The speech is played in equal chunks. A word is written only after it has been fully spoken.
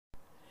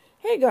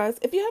Hey guys,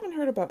 if you haven't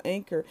heard about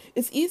Anchor,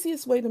 it's the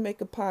easiest way to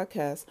make a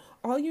podcast.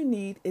 All you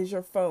need is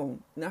your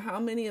phone. Now, how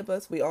many of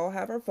us, we all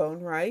have our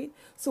phone, right?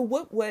 So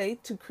what way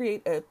to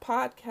create a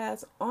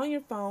podcast on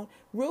your phone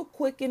real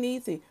quick and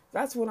easy?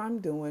 That's what I'm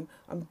doing.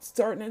 I'm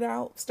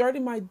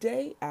starting my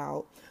day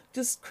out,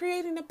 just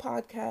creating a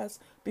podcast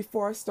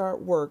before I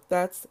start work.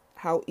 That's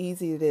how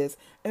easy it is.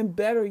 And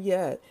better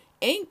yet,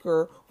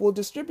 Anchor will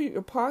distribute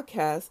your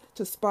podcast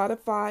to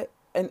Spotify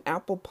and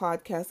Apple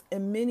Podcasts,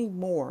 and many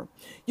more.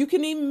 You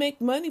can even make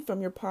money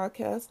from your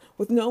podcast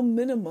with no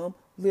minimum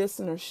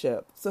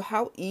listenership. So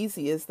how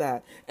easy is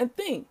that? And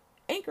think,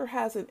 Anchor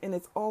has it and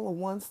it's all a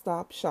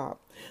one-stop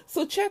shop.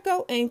 So check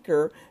out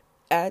Anchor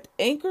at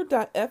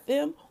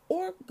anchor.fm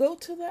or go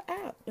to the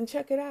app and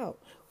check it out.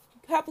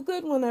 Have a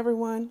good one,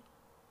 everyone.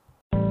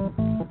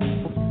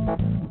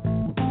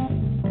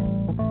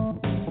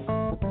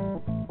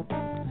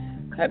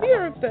 Have you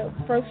ever felt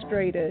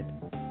frustrated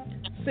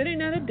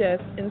sitting at a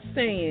desk and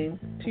saying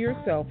to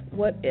yourself,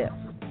 what if?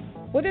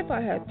 What if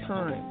I had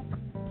time?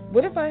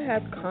 What if I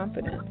had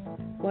confidence?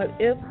 What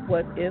if?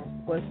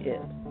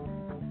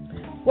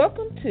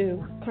 Welcome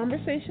to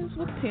Conversations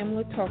with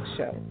Pamela Talk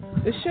Show,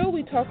 the show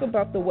we talk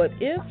about the what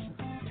ifs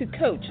to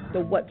coach the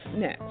what's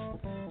next,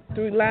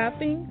 through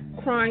laughing,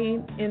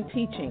 crying, and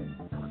teaching.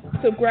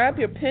 So grab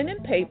your pen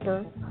and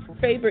paper,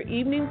 favorite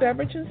evening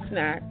beverage and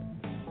snack,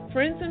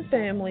 friends and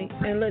family,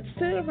 and let's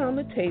sit around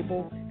the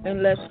table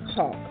and let's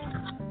talk.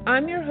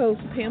 I'm your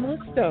host, Pamela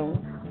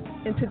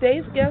Stone, and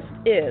today's guest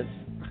is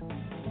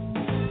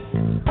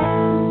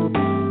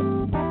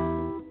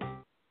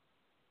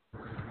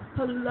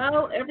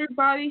Hello,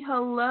 everybody.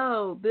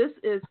 Hello. This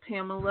is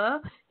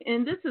Pamela,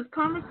 and this is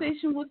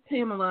Conversation with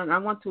Pamela, and I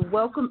want to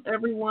welcome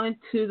everyone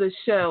to the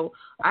show.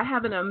 I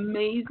have an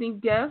amazing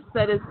guest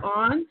that is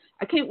on.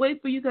 I can't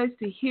wait for you guys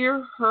to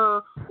hear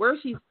her, where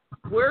she's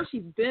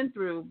been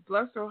through,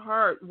 bless her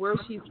heart, where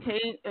she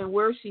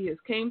has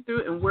came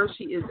through and where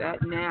she is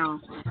at now.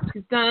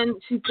 She's done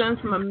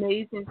some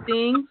amazing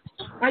things.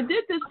 I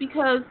did this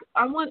because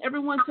I want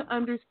everyone to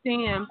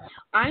understand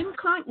I'm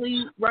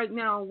currently right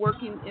now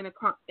working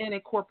in a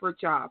corporate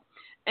job.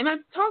 And I've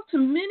talked to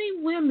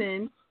many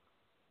women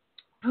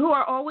who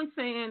are always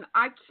saying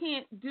I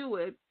can't do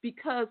it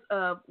because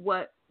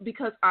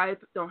I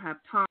don't have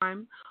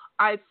time.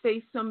 I've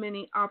faced so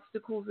many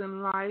obstacles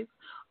in life.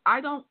 I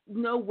don't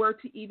know where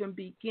to even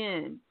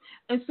begin.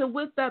 And so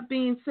with that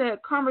being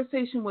said,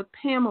 Conversation with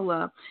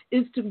Pamela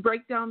is to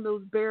break down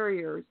those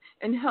barriers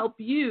and help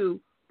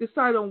you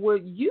decide on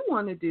what you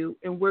want to do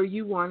and where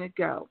you want to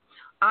go.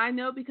 I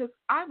know because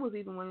I was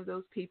even one of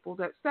those people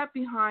that sat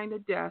behind a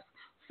desk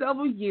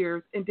several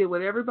years and did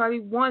what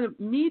everybody wanted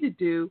me to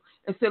do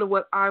instead of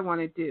what I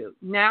want to do.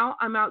 Now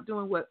I'm out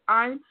doing what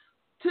I'm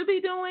to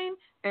be doing,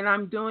 and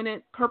I'm doing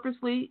it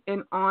purposely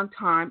and on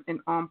time and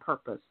on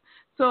purpose.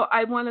 So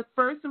I want to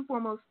first and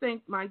foremost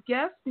thank my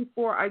guest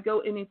before I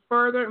go any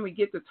further and we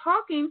get to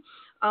talking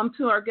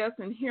to our guest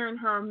and hearing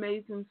her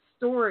amazing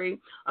story.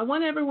 I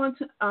want everyone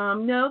to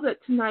know that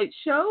tonight's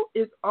show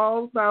is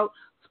all about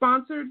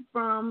sponsored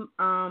from,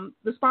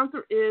 the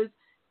sponsor is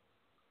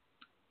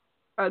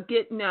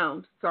Get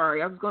Known.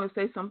 Sorry, I was going to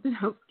say something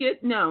else.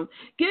 Get Known.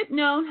 Get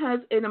Known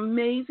has an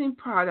amazing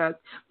product.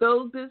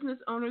 Those business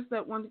owners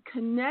that want to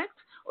connect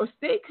or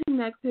stay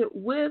connected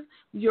with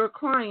your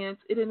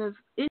clients, it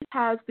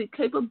has the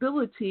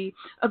capability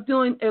of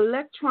doing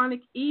electronic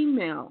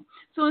email.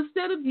 So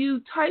instead of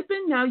you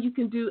typing, now you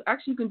can do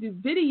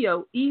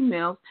video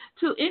emails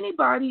to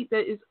anybody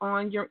that is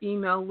on your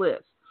email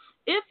list.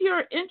 If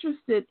you're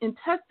interested in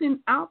testing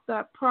out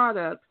that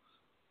product,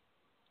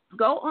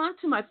 go on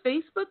to my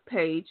Facebook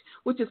page,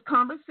 which is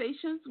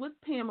Conversations with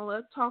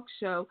Pamela Talk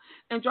Show,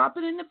 and drop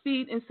it in the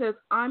feed and says,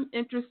 I'm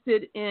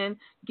interested in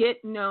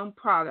Get Known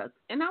products.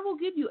 And I will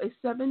give you a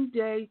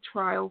 7-day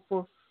trial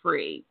for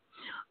free.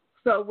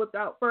 So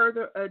without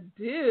further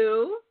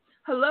ado,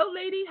 hello,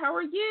 lady. How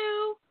are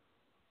you?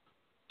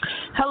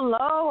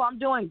 Hello. I'm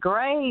doing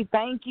great.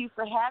 Thank you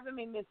for having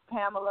me, Miss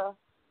Pamela.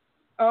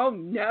 Oh,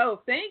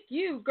 no, thank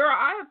you. Girl,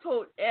 I have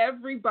told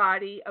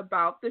everybody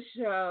about the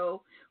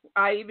show.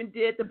 I even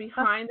did the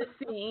behind the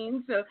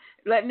scenes,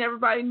 letting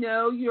everybody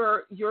know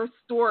your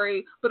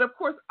story. But, of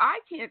course, I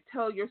can't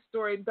tell your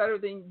story better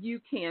than you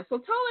can. So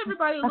tell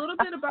everybody a little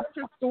bit about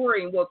your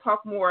story, and we'll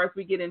talk more as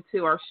we get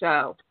into our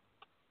show.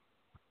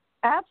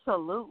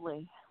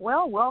 Absolutely.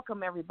 Well,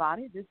 welcome,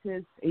 everybody. This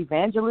is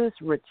Evangelist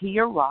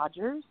Raittia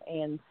Rogers.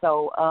 And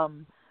so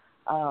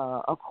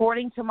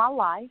according to my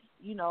life,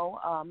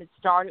 it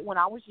started when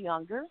I was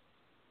younger,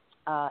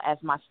 as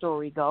my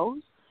story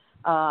goes.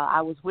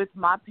 I was with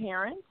my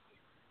parents.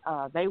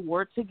 They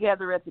were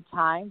together at the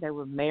time. They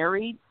were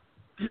married.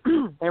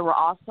 They were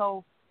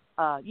also,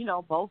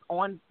 both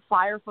on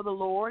fire for the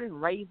Lord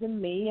and raising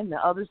me and the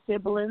other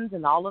siblings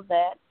and all of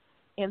that.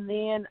 And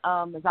then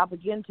as I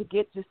began to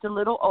get just a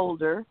little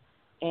older,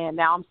 and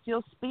now I'm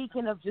still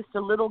speaking of just a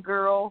little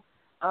girl,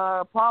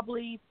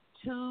 probably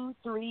 2,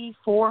 3,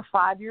 4,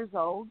 5 years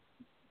old.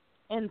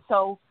 And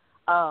so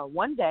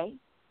one day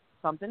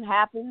something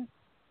happened,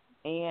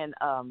 and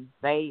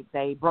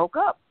they broke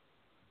up.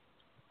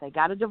 they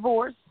got a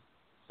divorce.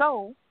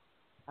 So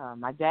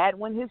my dad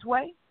went his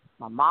way.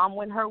 My mom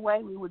went her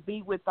way. We would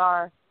be with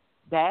our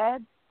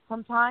dad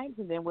sometimes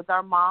and then with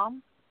our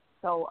mom.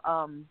 So,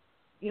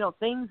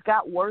 things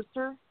got worse.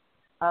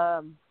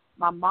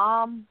 My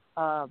mom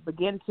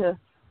began to,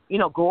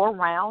 go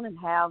around and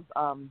have,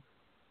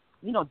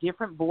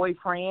 different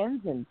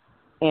boyfriends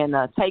and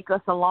take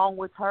us along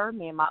with her,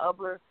 me and my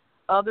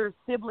other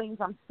siblings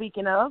I'm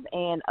speaking of.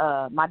 And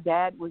my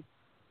dad was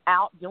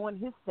out doing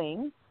his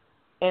thing.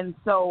 And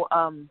so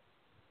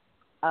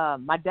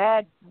my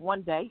dad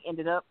one day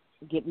ended up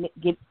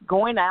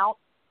going out,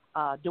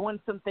 doing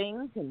some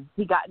things, and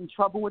he got in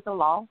trouble with the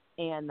law,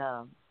 and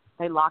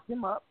they locked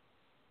him up.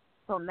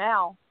 So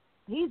now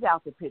he's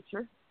out the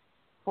picture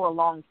for a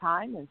long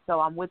time, and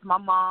so I'm with my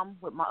mom,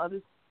 with my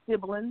other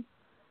siblings,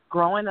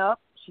 growing up.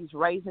 She's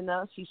raising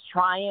us. She's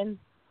trying,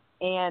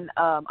 and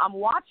I'm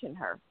watching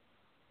her.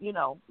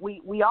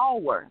 We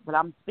all were, but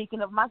I'm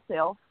speaking of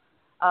myself,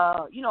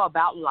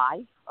 about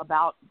life,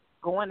 about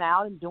going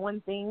out and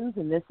doing things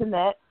and this and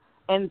that.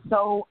 And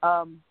so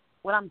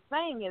what I'm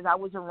saying is I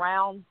was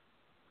around,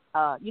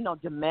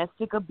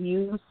 domestic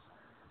abuse,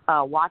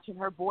 watching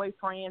her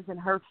boyfriends and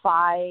her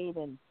fight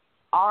and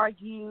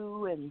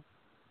argue. And,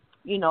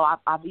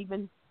 I've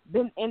even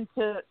been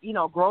into,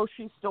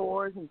 grocery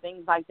stores and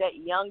things like that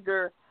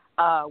younger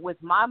with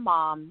my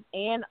mom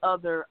and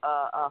other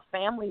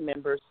family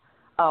members,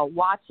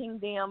 watching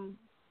them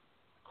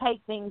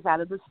take things out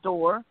of the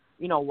store,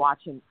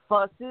 watching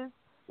fusses,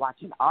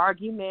 watching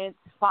arguments,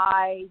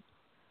 fights,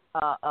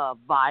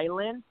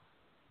 violence,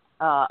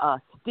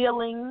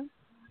 stealing,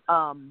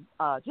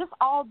 just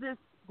all this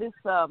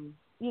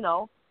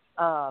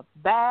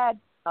bad,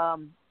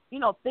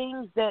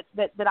 things that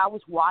I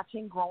was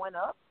watching growing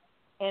up.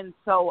 And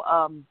so,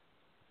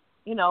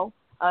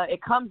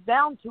 it comes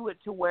down to it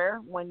to where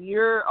when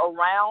you're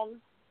around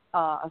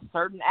a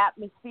certain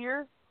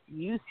atmosphere,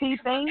 you see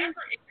things.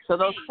 So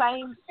those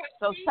same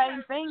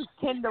things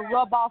tend to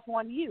rub off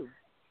on you.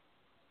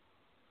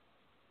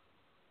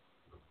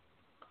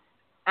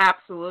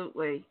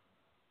 Absolutely.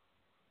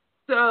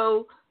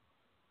 So,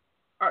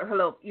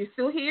 hello, you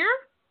still here?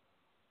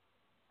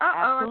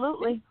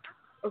 Absolutely.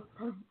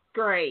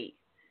 Great.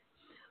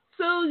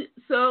 So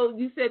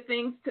you said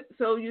things.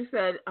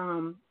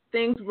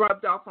 Things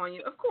rubbed off on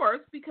you, of course,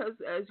 because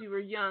as you were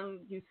young,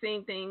 you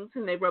seen things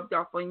and they rubbed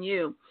off on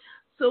you.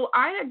 So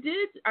I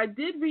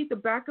did read the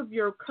back of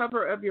your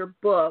cover of your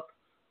book,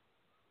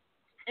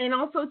 and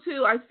also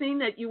too, I've seen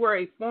that you were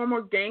a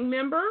former gang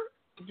member,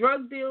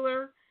 drug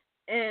dealer,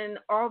 and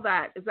all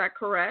that. Is that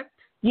correct?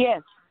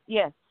 Yes.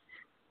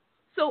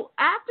 So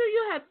after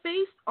you had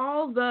faced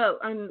all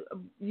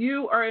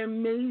you are an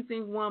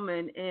amazing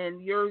woman,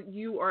 and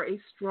you are a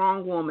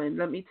strong woman,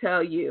 let me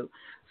tell you.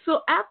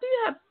 So after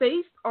you had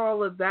faced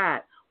all of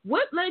that,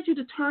 what led you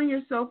to turn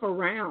yourself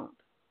around?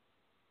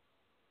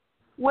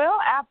 Well,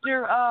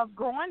 after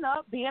growing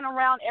up, being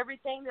around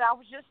everything that I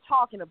was just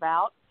talking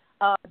about,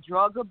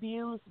 drug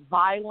abuse,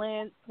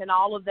 violence, and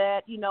all of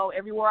that,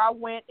 everywhere I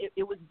went,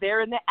 it was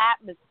there in the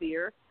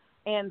atmosphere.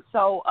 And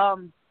so,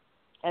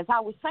 as I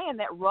was saying,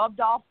 that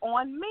rubbed off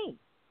on me.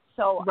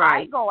 So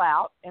right. I go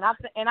out, and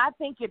I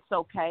think it's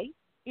okay,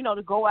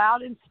 to go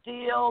out and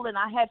steal, and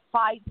I had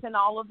fights and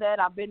all of that.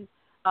 I've been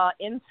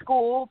in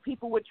school.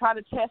 People would try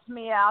to test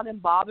me out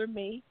and bother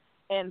me.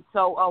 And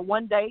so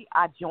one day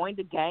I joined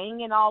a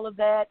gang and all of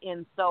that.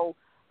 And so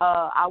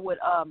I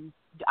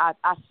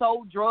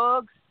sold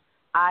drugs.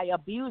 I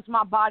abused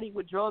my body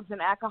with drugs and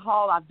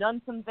alcohol. I've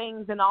done some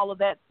things and all of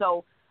that.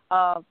 So,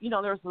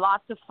 there's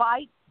lots of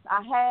fights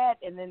I had.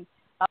 And then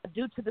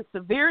due to the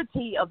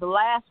severity of the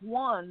last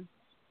one,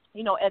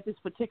 at this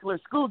particular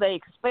school, they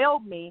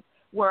expelled me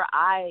where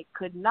I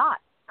could not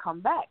come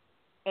back.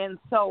 And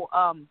so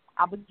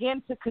I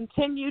began to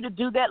continue to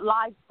do that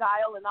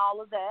lifestyle and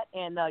all of that,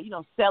 and,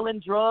 selling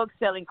drugs,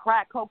 selling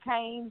crack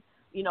cocaine,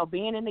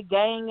 being in the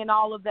gang and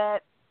all of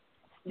that,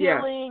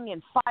 stealing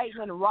and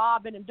fighting and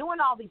robbing and doing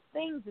all these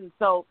things. And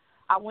so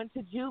I went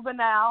to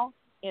juvenile,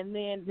 and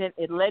then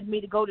it led me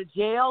to go to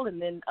jail.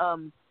 And then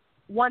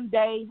one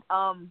day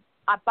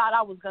I thought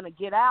I was going to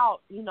get out,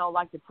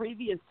 like the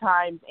previous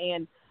times,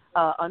 and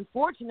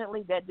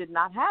unfortunately that did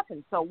not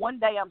happen. So one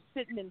day I'm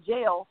sitting in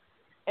jail,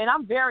 and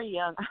I'm very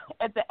young,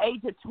 at the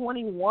age of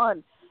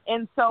 21.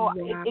 And so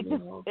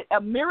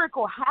a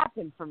miracle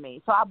happened for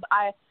me. So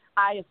I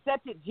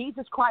accepted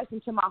Jesus Christ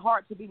into my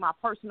heart to be my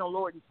personal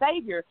Lord and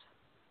Savior.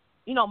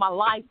 My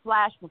life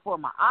flashed before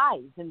my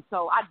eyes. And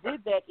so I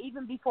did that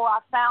even before I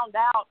found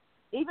out,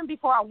 even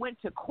before I went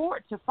to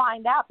court to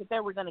find out that they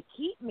were going to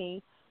keep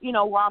me,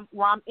 where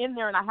I'm in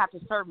there and I have to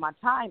serve my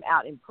time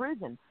out in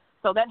prison.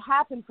 So that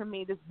happened for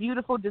me, this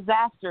beautiful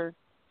disaster.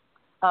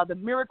 The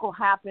miracle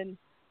happened.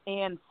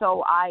 And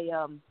so I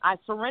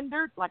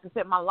surrendered. Like I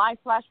said, my life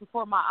flashed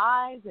before my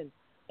eyes,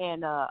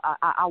 and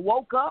I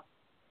woke up,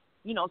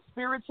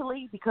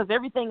 spiritually, because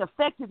everything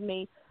affected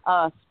me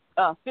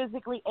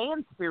physically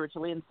and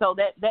spiritually. And so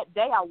that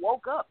day I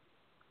woke up,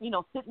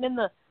 sitting in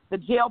the the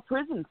jail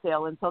prison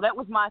cell. And so that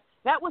was my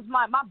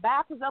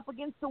back was up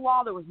against the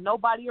wall. There was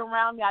nobody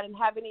around me. I didn't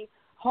have any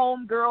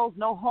home girls,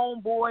 no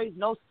homeboys,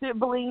 no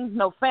siblings,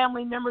 no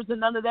family members, and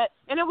none of that.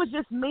 And it was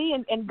just me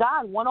and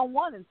God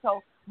one-on-one. And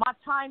so my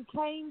time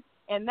came,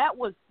 and that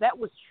was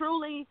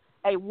truly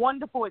a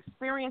wonderful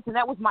experience, and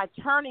that was my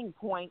turning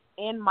point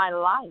in my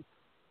life.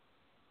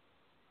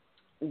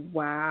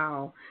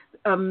 Wow.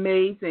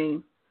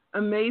 Amazing.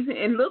 Amazing.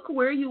 And look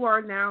where you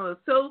are now.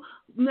 So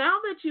now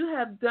that you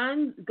have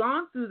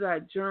gone through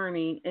that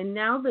journey, and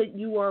now that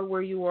you are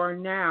where you are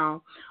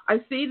now, I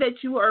see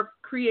that you are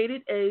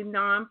created a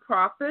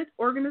nonprofit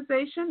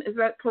organization. Is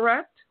that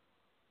correct?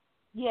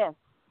 Yes.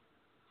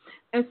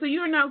 And so you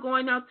are now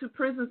going out to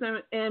prisons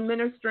and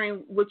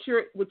ministering what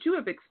you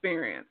have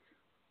experienced.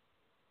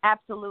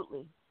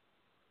 Absolutely.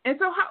 And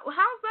so how's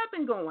that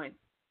been going?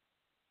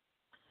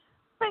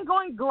 It's been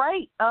going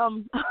great.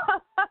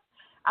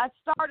 I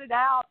started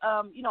out,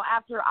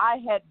 after I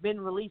had been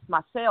released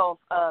myself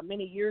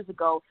many years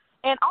ago.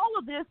 And all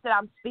of this that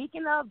I'm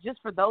speaking of,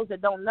 just for those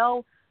that don't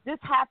know, this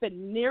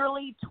happened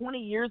nearly 20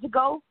 years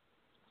ago.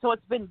 So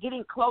it's been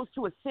getting close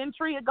to a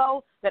century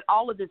ago that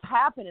all of this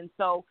happened. And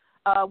so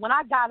when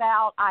I got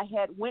out, I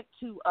had went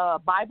to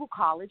Bible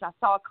college. I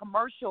saw a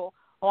commercial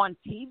on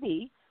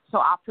TV, so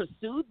I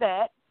pursued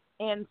that.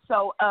 And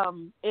so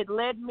it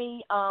led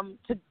me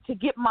to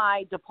get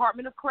my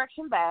Department of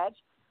Correction badge,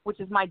 which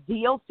is my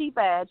DLC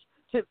badge,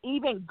 to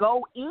even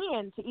go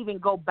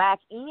back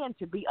in,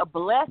 to be a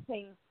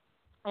blessing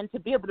and to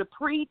be able to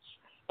preach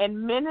and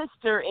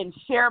minister and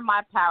share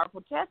my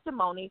powerful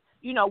testimony,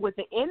 with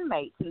the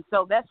inmates. And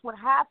so that's what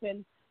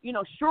happened,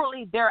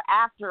 shortly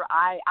thereafter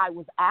I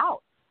was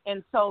out.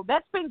 And so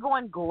that's been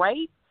going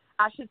great.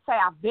 I should say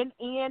I've been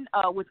in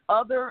with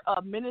other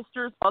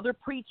ministers, other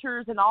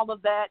preachers and all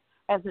of that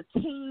as a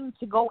team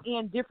to go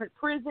in different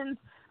prisons.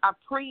 I've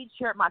preached,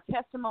 shared my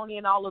testimony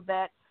and all of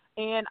that.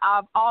 And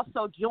I've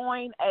also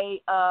joined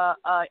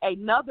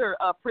another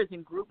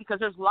prison group, because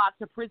there's lots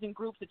of prison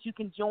groups that you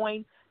can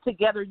join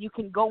together. You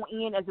can go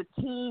in as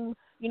a team,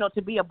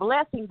 to be a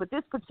blessing. But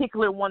this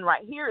particular one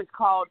right here is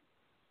called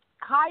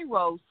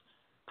Kairos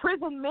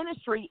Prison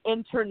Ministry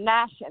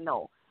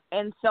International.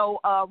 And so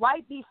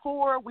right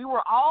before we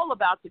were all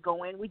about to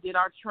go in, we did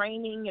our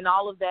training and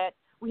all of that.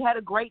 We had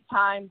a great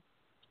time.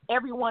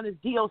 Everyone is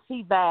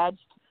DLC badged.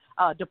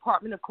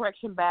 Department of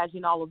Correction badge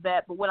and all of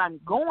that. But where I'm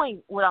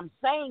going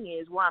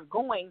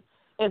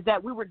is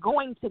that we were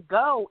going to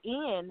go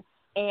in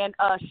and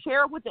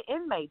share with the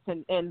inmates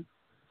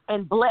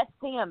and bless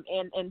them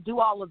and do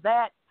all of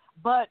that.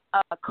 But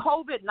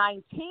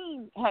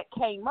COVID-19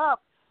 came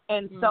up,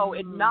 and so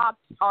it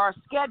knocked our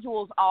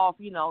schedules off,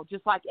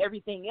 just like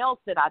everything else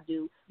that I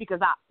do,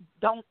 because I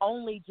don't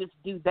only just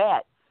do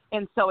that.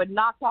 And so it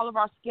knocked all of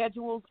our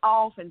schedules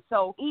off. And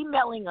so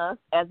emailing us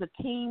as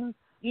a team,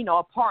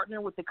 a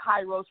partner with the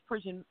Kairos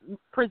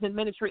Prison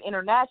Ministry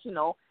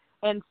International.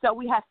 And so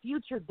we have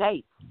future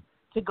dates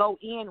to go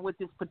in with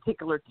this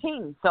particular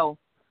team. So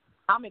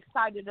I'm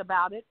excited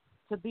about it,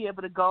 to be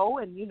able to go.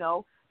 And,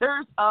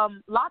 there's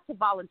lots of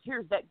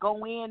volunteers that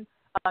go in,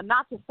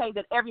 not to say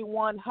that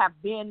everyone have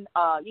been,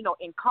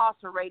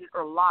 incarcerated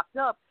or locked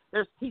up.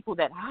 There's people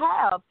that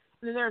have,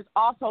 and there's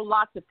also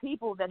lots of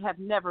people that have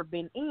never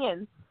been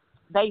in.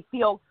 They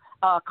feel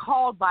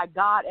called by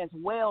God as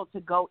well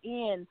to go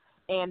in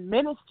and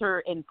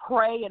minister and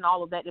pray and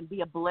all of that and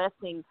be a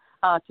blessing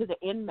to the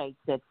inmates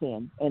that's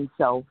in. And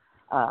so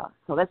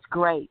that's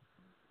great.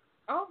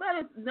 Oh,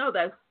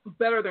 that's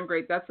better than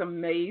great. That's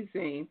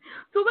amazing.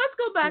 So let's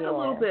go back a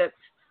little bit.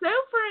 So,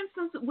 for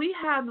instance, we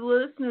have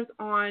listeners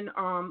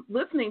on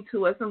listening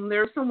to us, and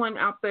there's someone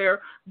out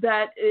there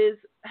that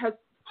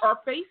are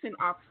facing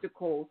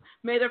obstacles.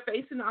 May they're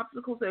facing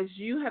obstacles as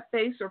you have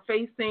faced or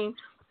facing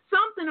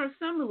something or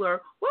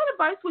similar. What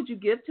advice would you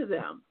give to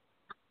them?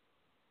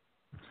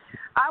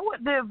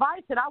 The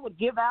advice that I would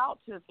give out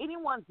to, if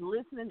anyone's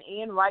listening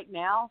in right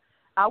now,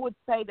 I would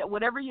say that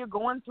whatever you're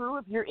going through,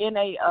 if you're in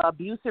a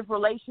abusive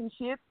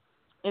relationship,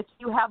 if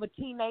you have a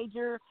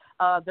teenager,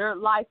 their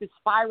life is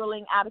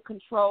spiraling out of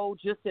control,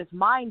 just as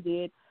mine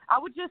did, I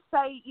would just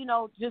say,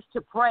 just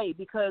to pray,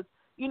 because,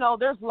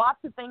 there's lots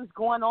of things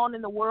going on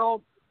in the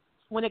world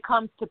when it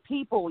comes to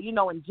people,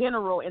 in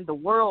general in the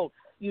world,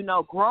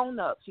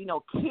 grown-ups,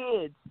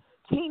 kids,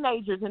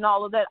 teenagers and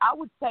all of that. I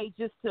would say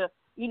just to,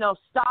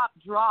 stop,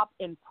 drop,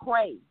 and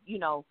pray.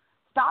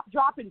 Stop,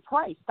 drop, and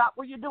pray. Stop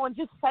what you're doing.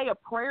 Just say a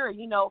prayer.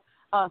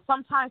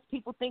 Sometimes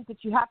people think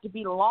that you have to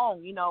be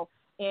long,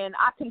 and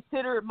I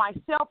consider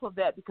myself of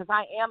that, because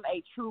I am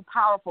a true,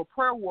 powerful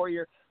prayer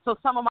warrior. So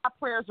some of my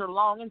prayers are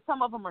long and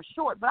some of them are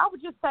short. But I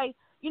would just say,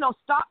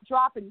 stop,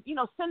 drop, and,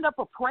 send up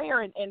a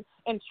prayer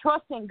and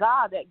trust in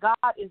God, that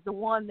God is the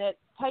one that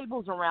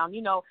tables around.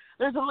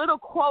 There's a little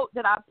quote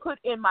that I put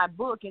in my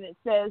book, and it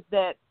says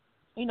that,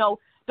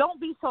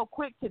 don't be so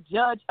quick to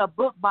judge a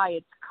book by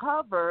its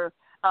cover,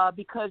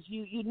 because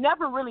you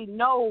never really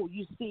know,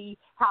 you see,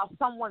 how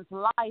someone's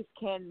life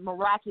can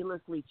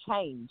miraculously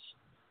change.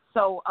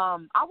 So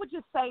I would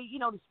just say,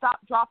 to stop,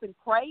 drop, and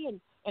pray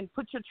and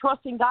put your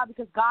trust in God,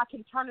 because God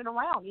can turn it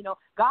around.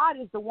 God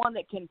is the one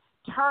that can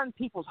turn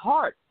people's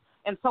hearts.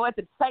 And so at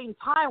the same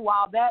time,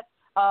 while that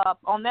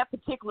on that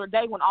particular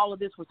day when all of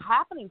this was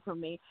happening for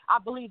me, I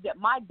believe that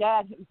my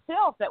dad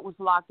himself that was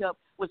locked up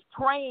was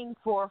praying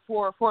for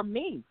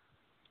me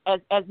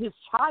as his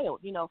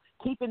child,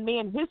 keeping me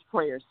in his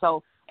prayers.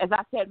 So as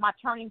I said, my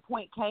turning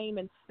point came,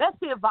 and that's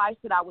the advice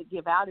that I would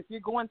give out. If you're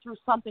going through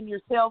something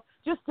yourself,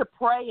 just to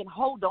pray and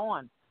hold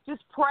on.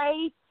 Just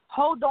pray,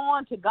 hold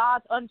on to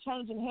God's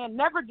unchanging hand.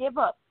 Never give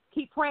up.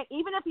 Keep praying.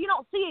 Even if you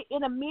don't see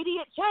an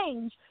immediate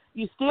change,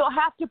 you still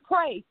have to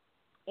pray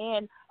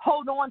and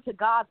hold on to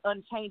God's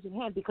unchanging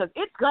hand, because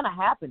it's going to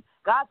happen.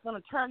 God's going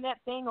to turn that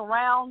thing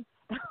around.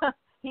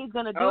 He's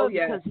going to do it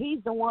because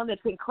he's the one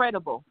that's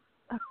incredible.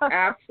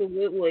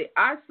 Absolutely.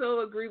 I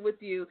so agree with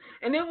you.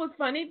 And it was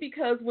funny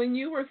because when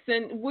you were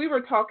we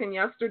were talking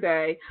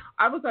yesterday,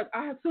 I was like,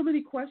 I have so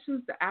many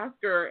questions to ask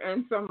her.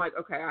 And so I'm like,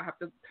 okay, I have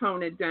to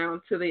tone it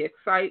down to the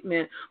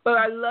excitement. But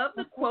I love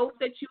the quote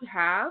that you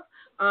have.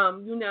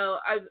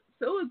 I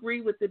so agree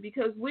with it,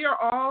 because we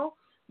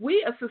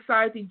as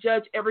society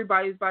judge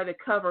everybody by the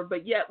cover,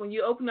 but yet when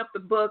you open up the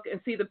book and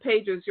see the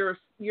pages,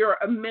 you're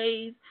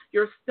amazed,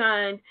 you're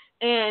stunned,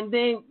 and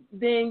then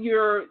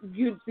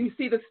you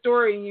see the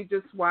story and you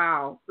just,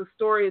 wow, the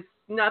story is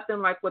nothing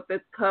like what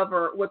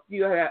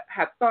you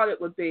had thought it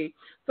would be.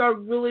 So I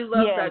really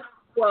love that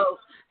quote,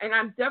 and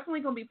I'm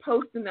definitely going to be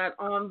posting that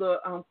on the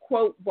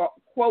quote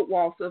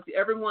wall. So if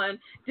everyone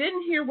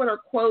didn't hear what our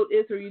quote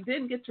is, or you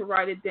didn't get to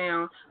write it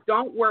down,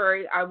 don't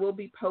worry, I will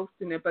be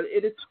posting it. But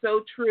it is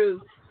so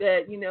true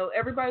that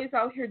everybody's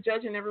out here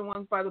judging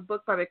everyone by the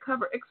book by the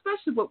cover,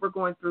 especially what we're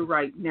going through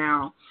right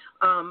now.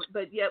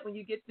 But yet when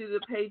you get through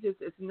the pages,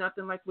 it's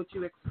nothing like what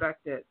you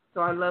expected.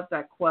 So I love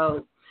that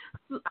quote.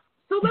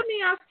 So let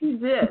me ask you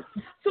this.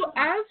 So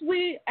as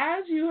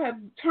you have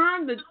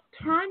turned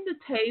the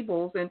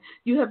tables and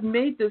you have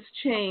made this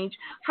change,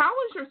 how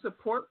is your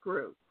support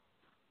group?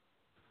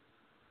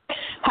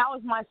 How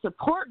is my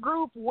support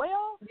group?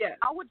 Well, yes.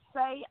 I would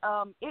say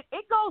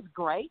it goes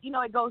great.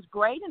 It goes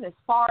great. And as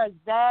far as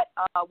that,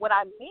 what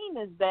I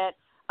mean is that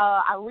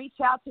I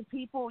reach out to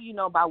people,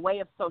 by way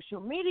of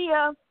social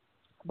media,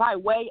 by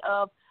way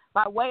of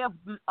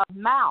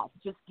mouth,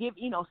 just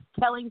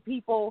telling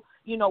people,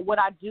 what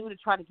I do to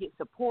try to get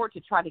support, to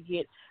try to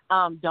get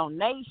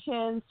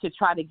donations, to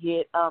try to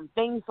get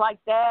things like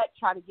that,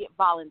 try to get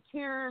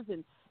volunteers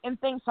and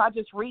things. So I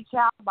just reach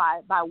out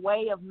by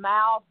way of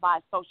mouth, by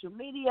social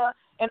media.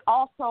 And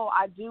also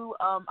I do,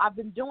 I've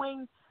been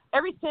doing,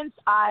 ever since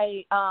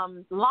I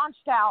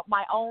launched out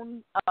my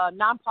own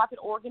nonprofit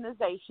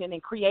organization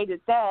and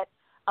created that,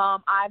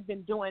 I've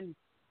been doing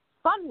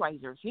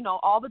fundraisers,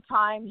 all the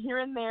time, here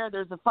and there.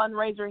 There's a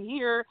fundraiser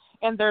here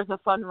and there's a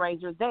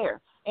fundraiser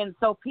there. And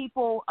so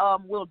people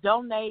will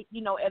donate,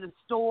 at a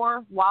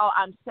store while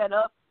I'm set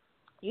up,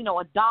 $1,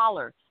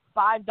 $5,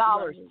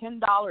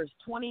 $10,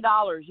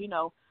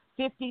 $20,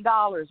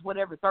 $50,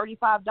 whatever,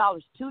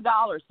 $35,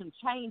 $2, some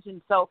change.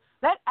 And so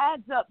that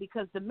adds up,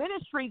 because the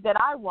ministry that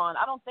I run,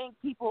 I don't think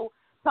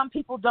some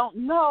people don't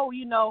know,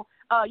 you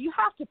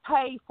have to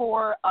pay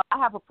for, I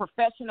have a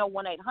professional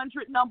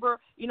 1-800 number,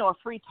 a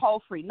free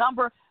toll-free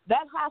number.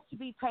 That has to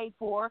be paid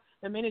for.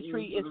 The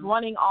ministry is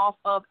running off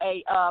of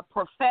a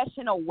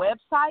professional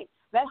website.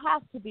 That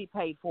has to be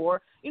paid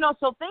for.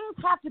 So things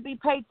have to be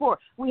paid for.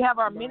 We have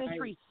our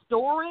ministry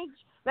storage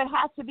that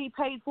has to be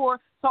paid for.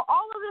 So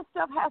all of this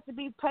stuff has to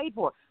be paid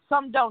for.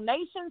 Some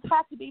donations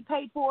have to be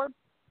paid for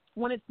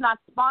when it's not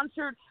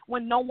sponsored,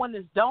 when no one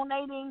is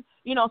donating.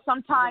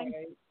 Sometimes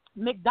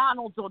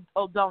McDonald's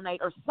will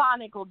donate, or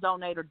Sonic will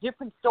donate, or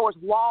different stores,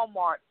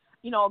 Walmart,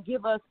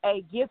 give us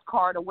a gift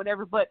card or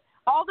whatever. But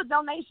all the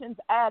donations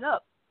add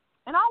up.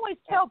 And I always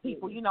tell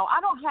people,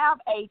 I don't have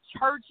a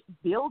church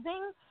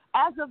building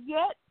as of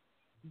yet,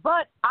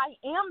 but I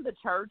am the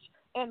church,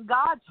 and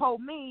God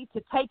told me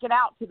to take it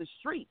out to the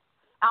streets,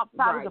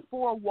 outside of the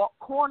four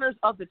corners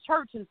of the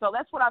church. And so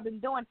that's what I've been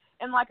doing.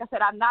 And like I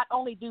said, I not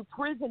only do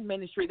prison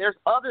ministry, there's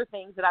other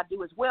things that I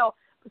do as well.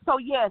 So,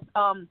 yes,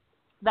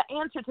 the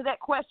answer to that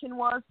question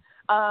was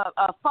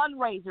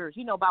fundraisers,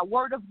 by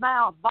word of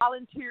mouth,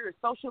 volunteers,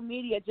 social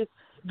media, just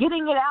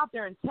getting it out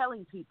there and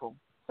telling people.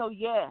 So,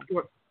 yeah.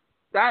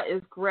 That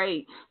is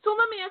great. So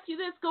let me ask you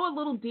this, go a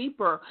little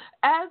deeper.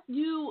 As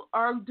you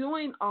are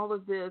doing all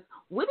of this,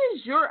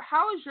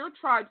 how is your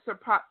tribe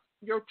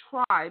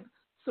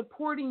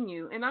supporting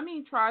you? And I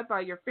mean tribe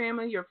by your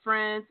family, your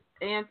friends,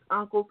 aunts,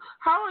 uncles.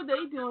 How are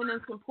they doing in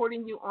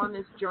supporting you on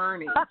this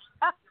journey?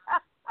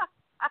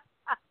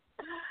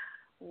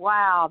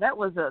 Wow, that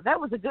was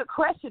a good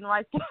question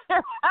right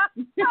there.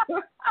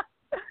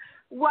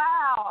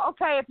 Wow.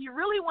 Okay, if you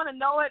really want to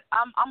know it,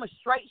 I'm a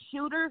straight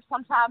shooter.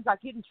 Sometimes I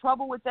get in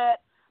trouble with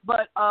that,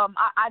 but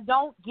I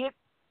don't get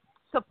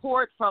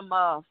support from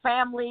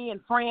family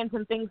and friends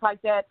and things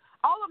like that.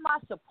 All of my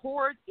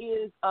support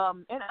is,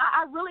 and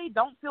I really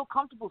don't feel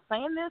comfortable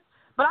saying this,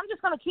 but I'm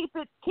just going to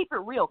keep it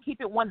real,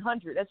 keep it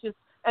 100. That's just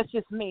That's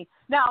just me.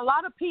 Now, a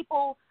lot of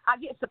people, I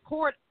get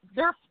support.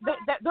 They're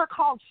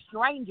called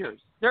strangers.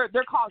 They're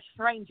called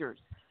strangers,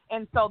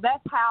 and so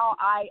that's how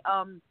I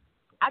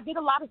get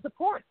a lot of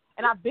support.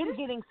 And I've been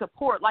getting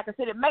support. Like I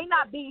said, it may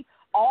not be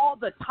all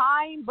the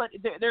time, but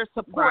there's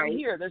support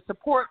here. There's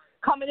support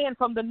coming in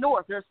from the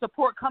north. There's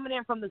support coming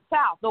in from the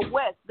south, the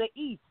west, the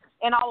east,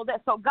 and all of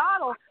that. So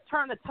God will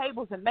turn the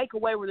tables and make a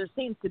way where there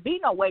seems to be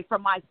no way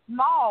from my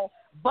small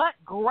but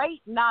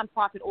great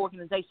nonprofit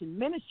organization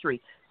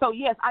ministry. So,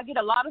 yes, I get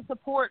a lot of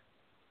support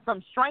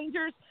from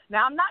strangers.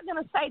 Now, I'm not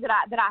going to say that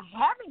I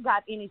haven't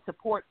got any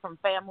support from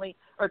family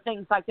or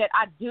things like that.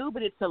 I do,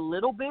 but it's a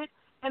little bit.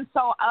 And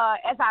so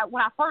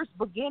when I first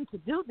began to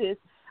do this,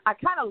 I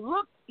kind of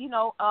looked,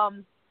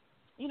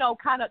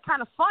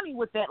 kind of funny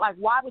with that. Like,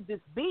 why would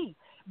this be?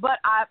 But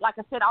like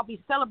I said, I'll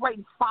be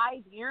celebrating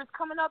 5 years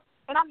coming up,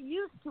 and I'm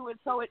used to it.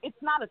 So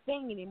it's not a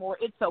thing anymore.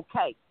 It's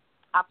okay.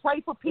 I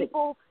pray for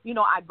people.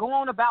 I go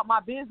on about my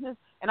business,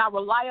 and I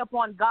rely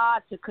upon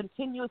God to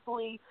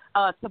continuously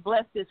to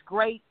bless this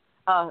great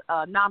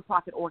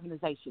nonprofit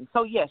organization.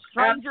 So, yes,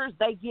 strangers,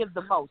 they give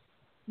the most.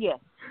 Yes.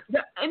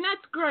 And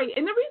that's great.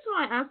 And the reason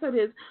why I ask that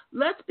is,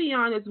 let's be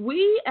honest,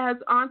 we as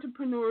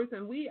entrepreneurs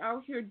and we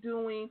out here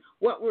doing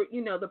what we're,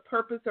 the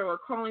purpose or our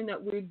calling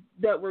that we're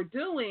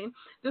doing,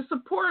 the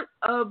support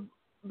of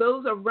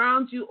those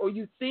around you or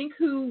you think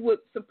who would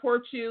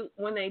support you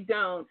when they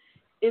don't,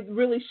 it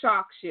really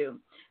shocks you.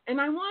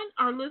 And I want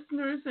our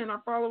listeners and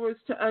our followers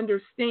to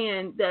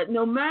understand that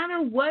no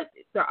matter what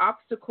the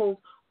obstacles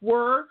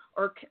were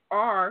or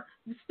are,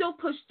 you still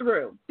push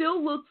through.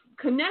 Still look,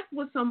 connect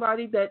with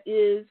somebody that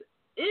is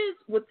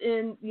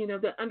within,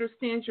 that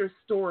understands your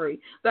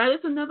story. That is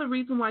another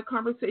reason why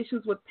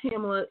Conversations with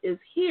Pamela is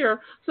here,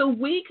 so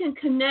we can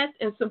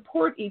connect and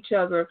support each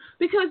other,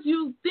 because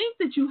you think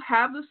that you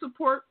have the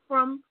support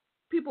from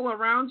people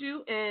around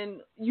you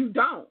and you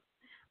don't.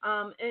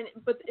 And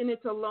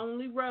it's a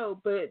lonely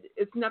road, but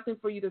it's nothing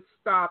for you to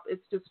stop.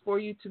 It's just for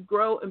you to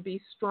grow and be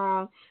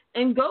strong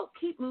and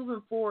keep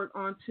moving forward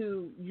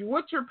onto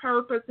what your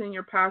purpose and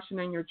your passion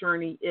and your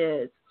journey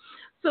is.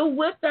 So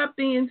with that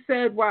being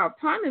said, wow,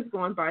 time is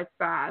going by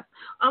fast.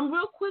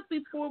 Real quick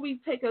before we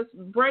take a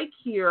break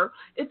here,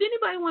 if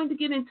anybody wanted to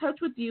get in touch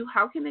with you,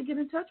 how can they get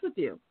in touch with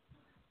you?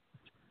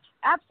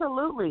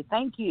 Absolutely.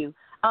 Thank you.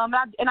 And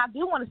I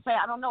do want to say,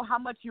 I don't know how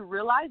much you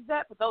realize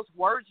that, but those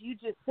words you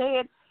just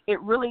said, it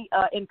really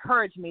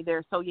encouraged me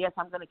there. So, yes,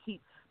 I'm going to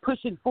keep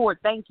pushing forward.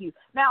 Thank you.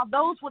 Now,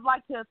 those would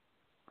like to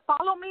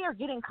follow me or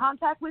get in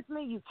contact with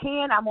me, you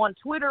can. I'm on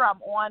Twitter.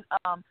 I'm on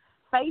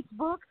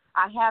Facebook.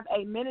 I have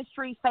a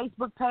ministry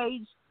Facebook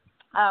page,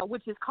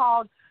 which is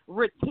called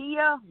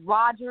Raittia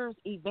Rogers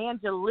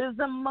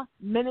Evangelism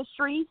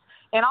Ministries.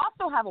 And I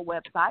also have a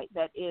website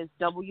that is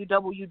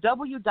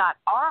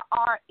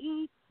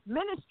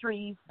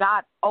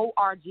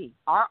www.rreministries.org.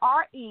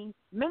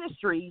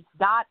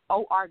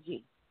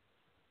 rreministries.org.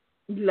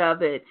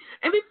 Love it.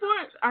 And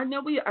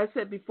I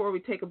said before we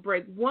take a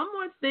break, one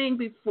more thing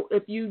before,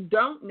 if you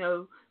don't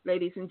know,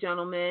 ladies and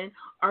gentlemen,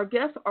 our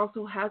guest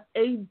also has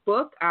a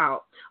book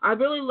out. I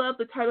really love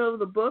the title of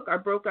the book, I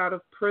Broke Out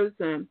of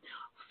Prison.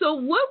 So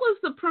what was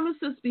the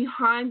premises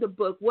behind the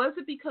book? Was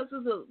it because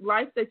of the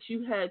life that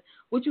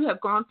what you have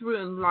gone through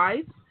in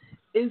life?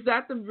 Is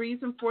that the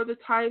reason for the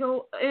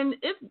title? And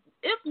if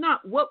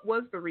not, what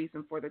was the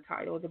reason for the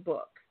title of the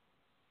book?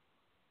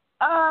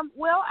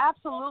 Well,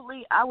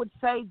 absolutely. I would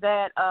say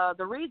that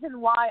the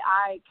reason why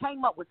I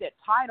came up with that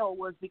title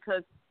was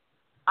because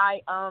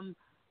God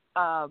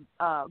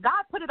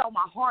put it on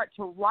my heart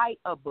to write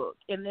a book.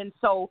 And then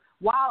so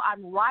while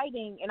I'm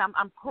writing and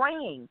I'm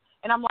praying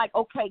and I'm like,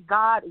 okay,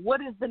 God,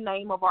 what is the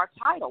name of our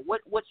title?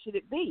 What should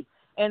it be?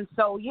 And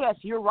so, yes,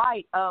 you're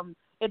right.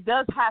 It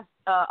does have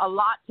a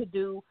lot to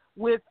do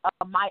with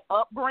my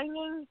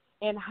upbringing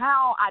and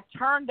how I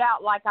turned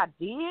out like I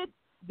did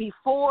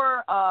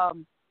before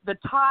the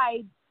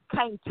tide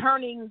came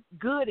turning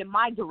good in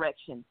my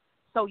direction.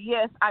 So,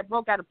 yes, I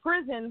broke out of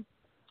prison,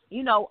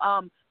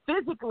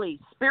 physically,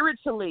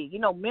 spiritually,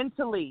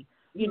 mentally,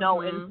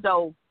 and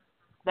so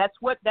that's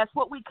what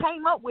we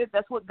came up with.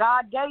 That's what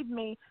God gave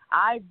me.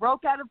 I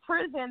broke out of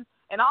prison.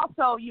 And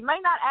also, you may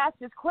not ask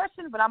this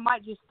question, but I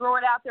might just throw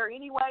it out there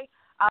anyway.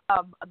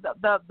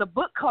 The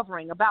book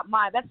covering that's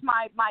my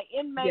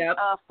inmate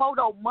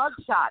photo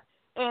mugshot.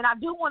 And I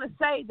do want to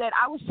say that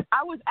I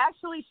was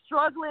actually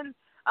struggling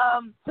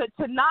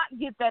to not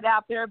get that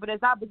out there, but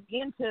as I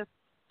begin to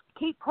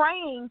keep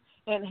praying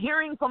and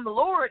hearing from the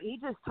Lord, He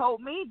just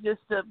told me just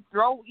to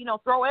throw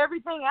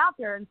everything out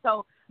there. And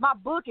so my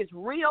book is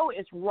real,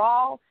 it's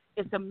raw,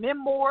 it's a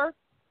memoir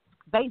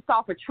based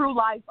off a true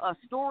life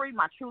story,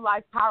 my true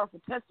life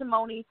powerful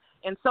testimony.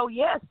 And so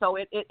yes, so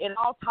it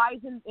all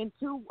ties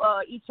into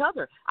each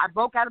other. I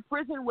broke out of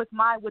prison with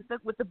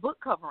the book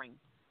covering,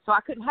 so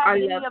I couldn't have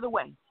it any other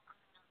way.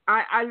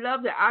 I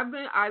love it.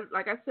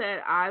 Like I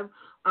said, I've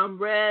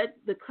read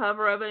the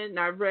cover of it, and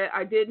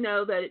I did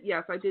know that,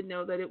 yes, I did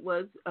know that it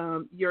was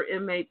your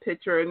inmate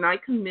picture, and I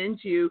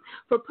commend you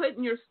for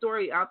putting your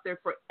story out there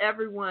for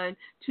everyone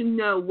to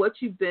know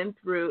what you've been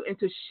through and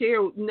to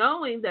share,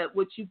 knowing that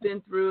what you've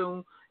been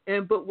through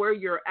but where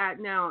you're at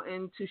now,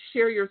 and to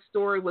share your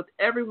story with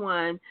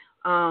everyone.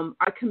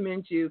 I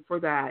commend you for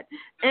that.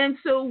 And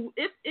so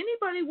if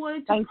anybody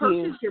wanted to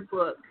purchase your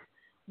book,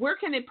 where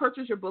can they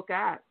purchase your book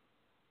at?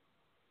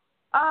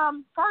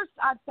 First,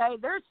 I'd say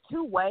there's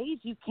two ways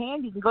you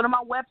can go to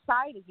my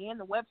website. Again,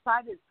 the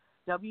website is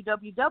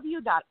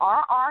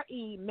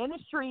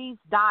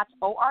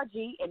www.rreministries.org,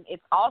 and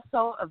it's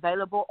also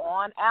available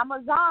on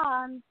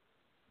Amazon.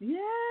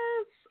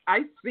 Yes,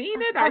 I've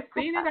seen it.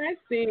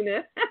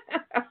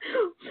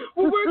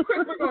 Well, we're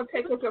going to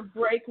take us a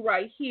break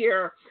right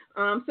here.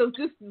 So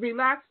just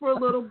relax for a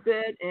little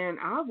bit, and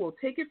I will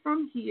take it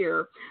from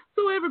here.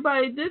 So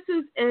everybody, this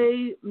is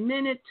a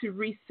minute to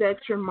reset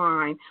your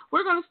mind.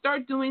 We're going to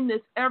start doing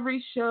this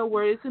every show,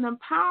 where it's an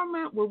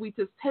empowerment, where we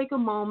just take a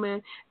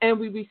moment and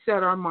we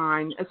reset our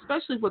mind,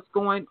 especially what's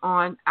going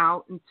on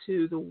out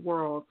into the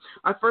world.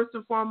 I first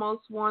and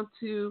foremost want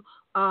to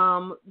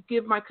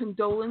give my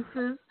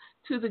condolences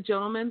to the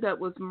gentleman that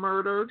was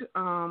murdered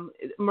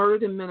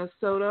in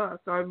Minnesota.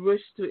 So I wish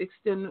to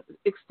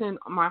extend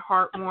my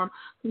heartwarm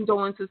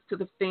condolences to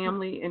the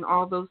family and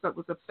all those that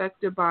was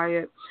affected by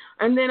it.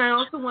 And then I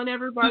also want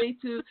everybody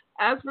to,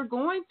 as we're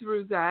going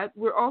through that,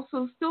 we're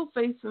also still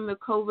facing the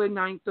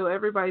COVID-19. So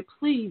everybody,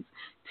 please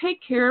take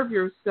care of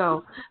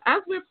yourself.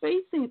 As we're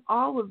facing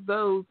all of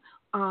those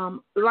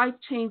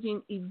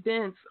life-changing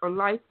events or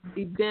life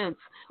events,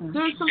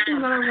 there's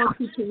something that I want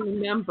you to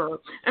remember.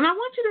 And I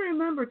want you to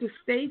remember to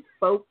stay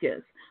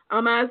focused.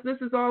 As this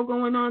is all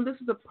going on,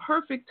 this is a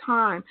perfect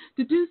time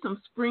to do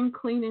some spring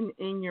cleaning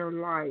in your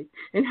life.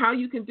 And how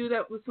you can do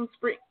that with some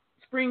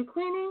spring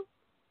cleaning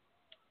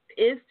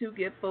is to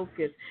get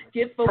focused.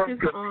 Get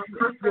focused on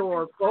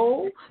your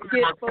goal.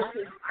 Get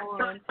focused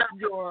on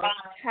your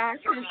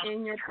passion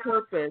and your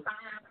purpose.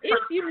 If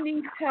you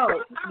need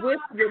help with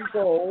your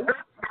goal,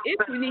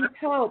 if you need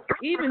help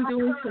even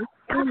doing some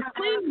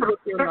cleaning with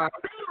your life,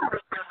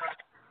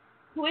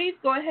 please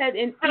go ahead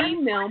and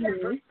email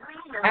me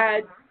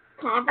at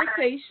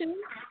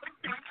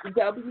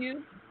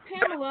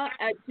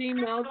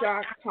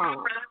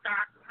conversationwpamela@gmail.com.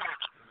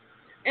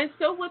 And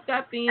so with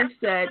that being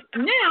said,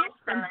 now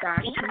I'm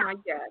back to my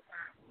guest.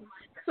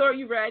 So are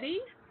you ready?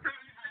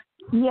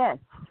 Yes.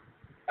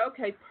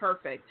 Okay,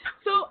 perfect.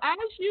 So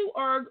as you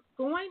are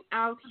going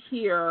out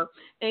here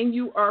and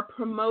you are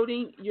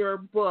promoting your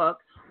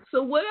book,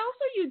 so what else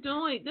are you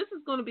doing? This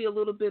is going to be a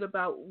little bit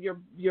about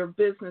your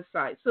business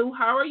side. So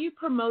how are you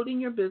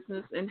promoting your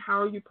business, and how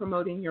are you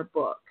promoting your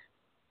book?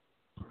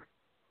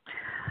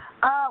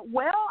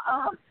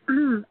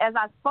 As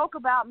I spoke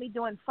about me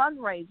doing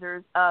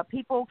fundraisers,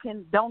 people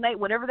can donate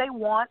whatever they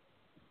want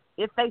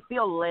if they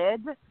feel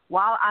led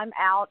while I'm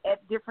out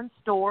at different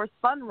stores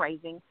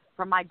fundraising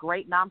for my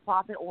great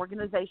nonprofit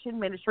organization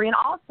ministry. And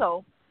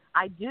also,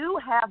 I do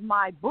have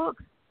my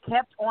books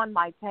kept on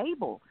my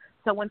table.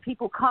 So when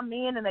people come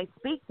in and they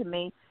speak to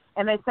me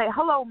and they say,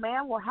 "Hello,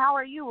 ma'am, well, how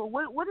are you? Or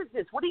what is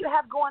this? What do you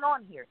have going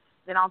on here?"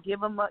 Then I'll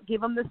give them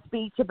the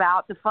speech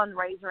about the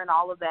fundraiser and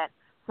all of that.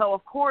 So,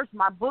 of course,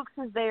 my books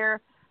is there.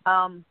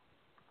 They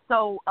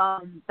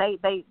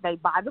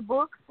buy the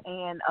books,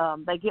 and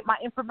they get my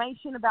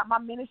information about my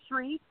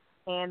ministry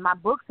and my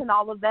books and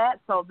all of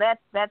that. So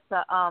that's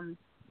a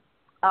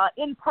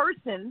in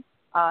person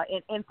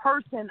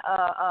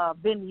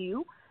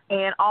venue,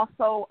 and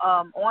also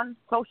on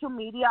social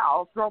media.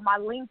 I'll throw my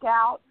link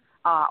out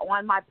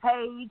on my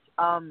page.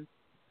 I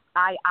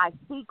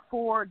seek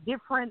for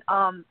different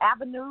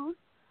avenues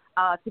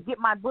to get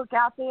my book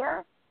out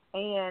there,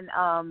 and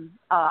on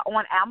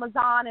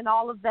Amazon and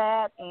all of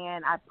that,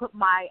 and I put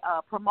my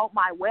promote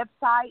my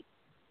website,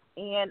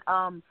 and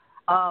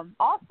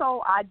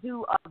also I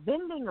do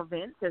vending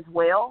events as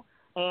well,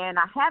 and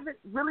I haven't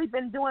really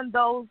been doing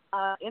those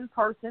in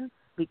person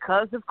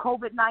because of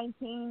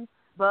COVID-19,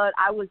 but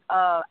I was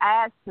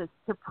asked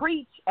to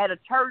preach at a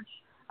church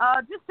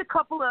just a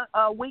couple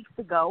of weeks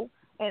ago,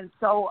 and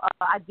so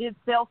I did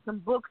sell some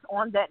books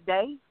on that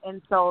day,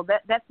 and so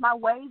that's my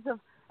ways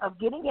of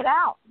getting it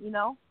out, you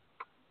know.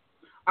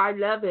 I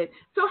love it.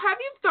 So have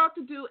you thought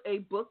to do a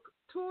book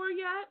tour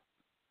yet?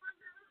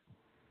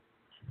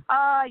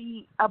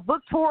 A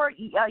book tour,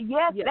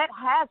 yes, that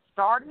has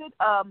started.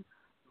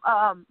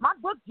 My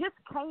book just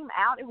came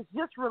out. It was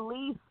just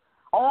released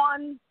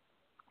on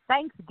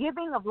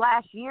Thanksgiving of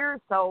last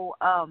year, so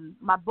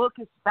my book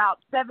is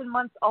about 7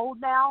 months old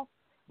now,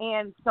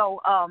 and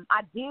so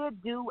I did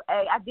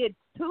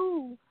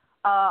two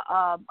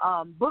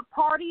book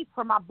parties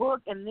for my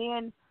book, and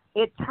then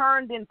it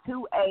turned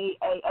into a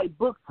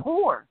book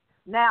tour.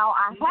 Now,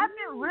 I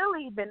haven't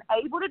really been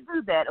able to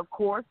do that, of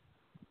course,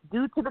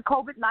 due to the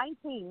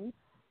COVID-19.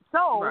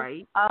 So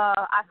right.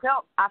 I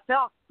felt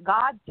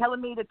God telling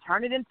me to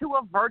turn it into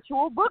a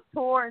virtual book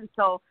tour, and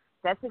so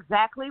that's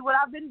exactly what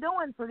I've been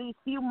doing for these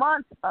few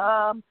months.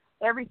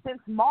 ever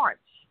since March.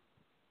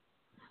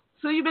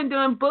 So you've been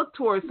doing book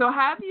tours. So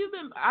have you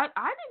been? I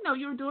didn't know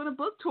you were doing a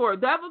book tour.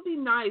 That would be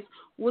nice.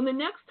 When the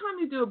next time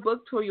you do a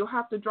book tour, you'll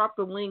have to drop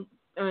the link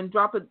and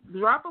drop a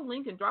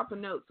link and drop a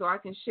note so I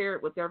can share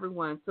it with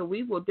everyone. So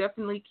we will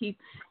definitely keep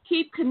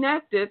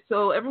connected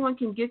so everyone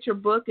can get your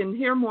book and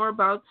hear more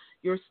about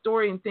your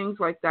story and things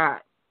like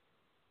that.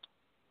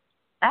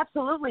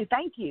 Absolutely.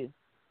 Thank you.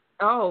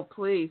 Oh,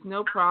 please,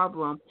 no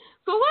problem.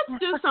 So let's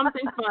do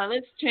something fun.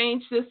 Let's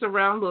change this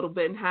around a little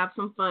bit and have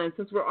some fun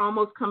since we're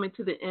almost coming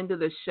to the end of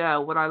the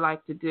show, what I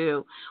like to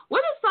do. What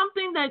is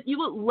something that you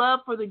would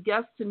love for the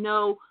guests to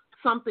know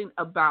something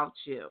about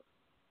you?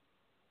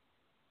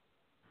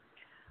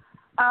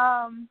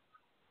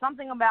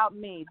 Something about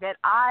me, that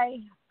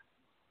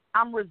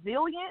I'm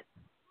resilient.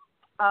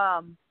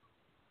 I'm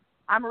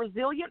a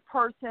resilient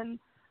person.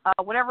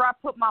 Whatever I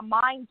put my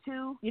mind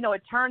to,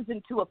 it turns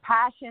into a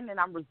passion, and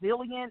I'm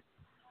resilient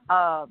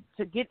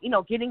to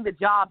getting the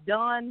job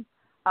done.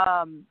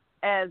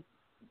 As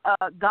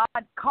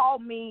God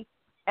called me,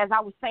 as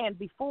I was saying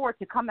before,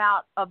 to come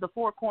out of the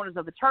four corners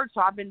of the church. So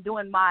I've been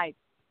doing my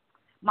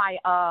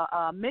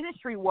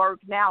ministry work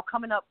now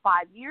coming up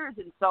 5 years,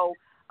 and so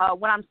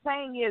what I'm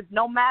saying is,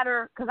 no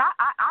matter, because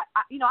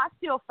I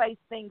still face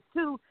things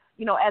too,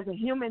 as a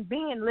human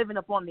being living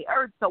upon the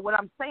earth. So what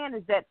I'm saying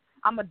is that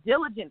I'm a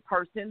diligent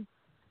person.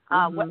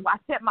 When I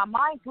set my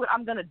mind to it,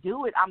 I'm going to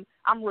do it.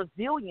 I'm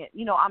resilient.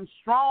 I'm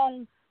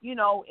strong,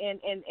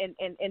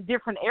 in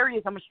different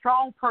areas. I'm a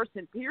strong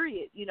person,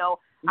 period.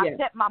 I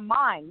set my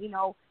mind,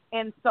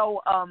 And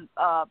so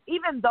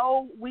even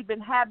though we've been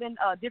having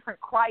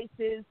different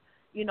crises,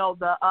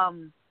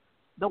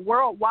 the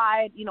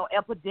worldwide,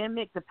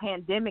 epidemic, the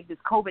pandemic, this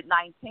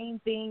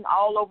COVID-19 thing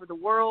all over the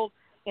world,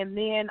 and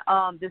then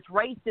this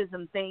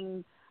racism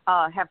thing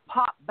have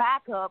popped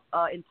back up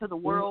into the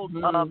world.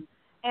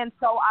 And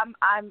so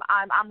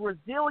I'm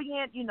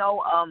resilient.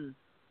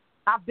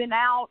 I've been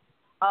out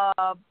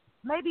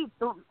maybe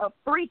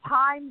 3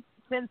 times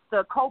since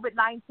the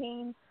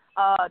COVID-19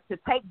 to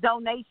take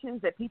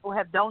donations that people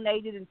have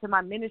donated into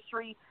my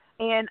ministry,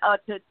 and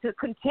to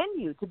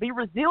continue to be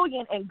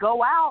resilient and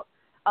go out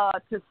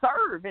to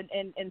serve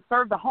and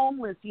serve the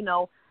homeless.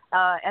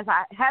 As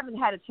I haven't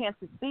had a chance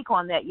to speak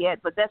on that yet,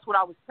 but that's what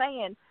I was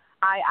saying.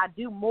 I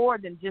do more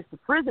than just the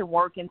prison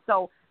work, and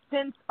so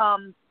since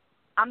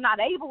I'm not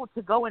able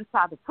to go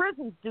inside the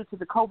prisons due to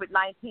the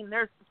COVID-19,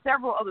 there's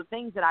several other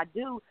things that I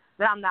do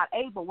that I'm not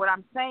able. What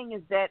I'm saying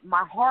is that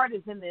my heart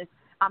is in this.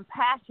 I'm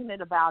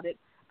passionate about it.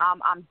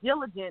 I'm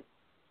diligent,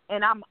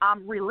 and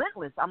I'm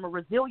relentless. I'm a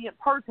resilient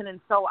person, and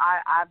so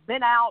I've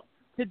been out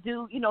to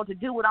do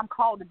what I'm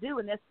called to do,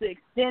 and that's to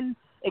extend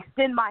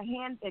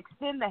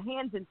the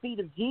hands and feet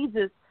of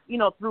Jesus,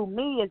 through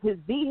me as his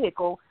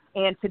vehicle,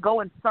 and to go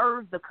and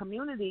serve the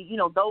community,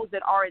 those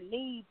that are in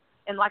need.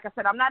 And like I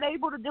said, I'm not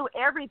able to do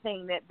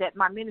everything that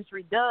my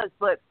ministry does,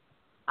 but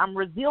I'm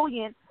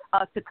resilient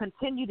to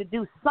continue to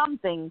do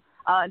something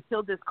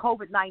until this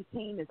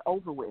COVID-19 is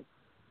over with.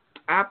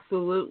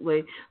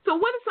 Absolutely. So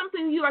what is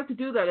something you like to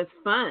do that is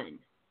fun?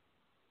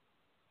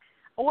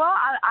 Well,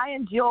 I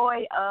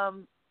enjoy,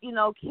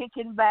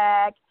 kicking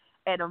back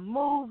at a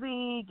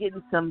movie,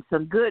 getting some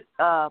good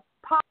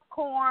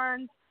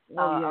popcorn,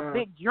 a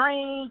big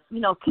drink,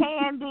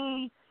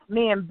 candy.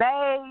 Me and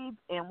Babe,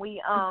 and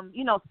we,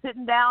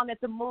 sitting down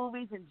at the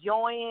movies,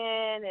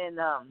 enjoying, and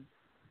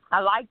I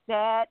like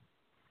that.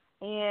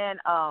 And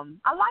I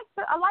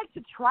like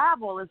to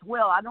travel as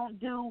well. I don't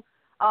do,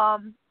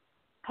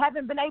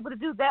 haven't been able to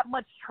do that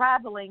much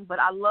traveling, but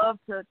I love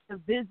to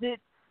visit,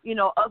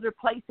 other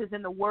places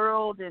in the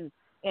world and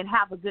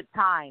have a good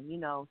time,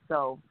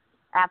 So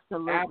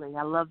absolutely,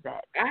 I love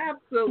that.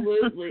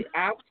 Absolutely,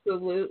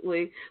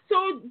 absolutely.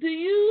 So do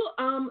you,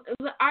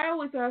 I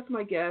always ask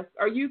my guests,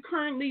 are you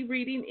currently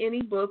reading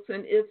any books?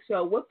 And if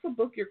so, what's the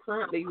book you're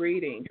currently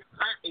reading?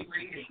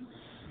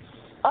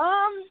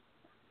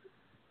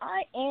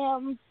 I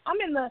am.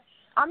 I'm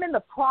in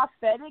the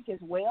prophetic as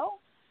well,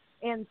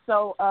 and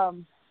so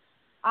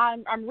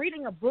I'm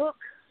reading a book.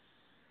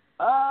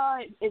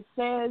 It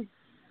says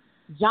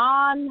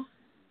John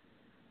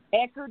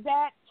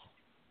Eckerdat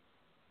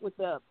with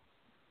a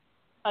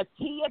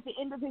T at the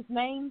end of his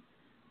name.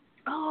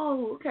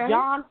 Oh, okay.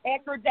 John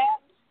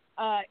Eckerdat,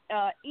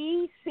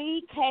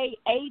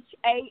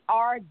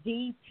 Eckhardt,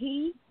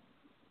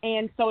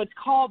 and so it's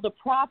called The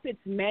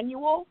Prophet's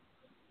Manual,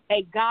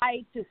 a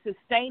guide to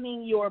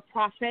sustaining your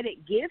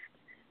prophetic gift.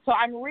 So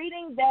I'm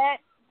reading that.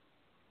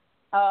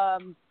 I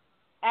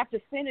have to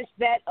finish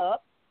that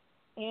up,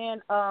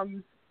 and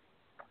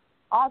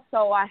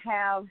also I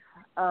have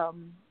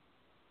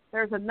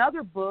there's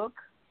another book.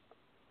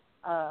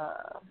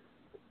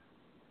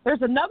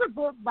 There's another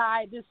book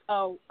by this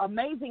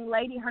amazing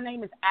lady. Her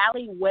name is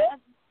Allie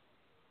West,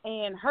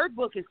 and her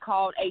book is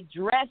called A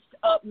Dressed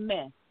Up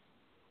Mess.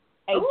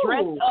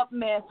 Dressed Up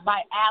Mess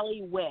by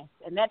Allie West,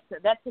 and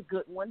that's a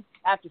good one.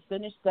 I have to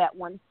finish that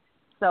one.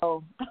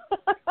 So,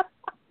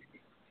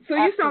 so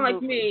you sound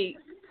like me.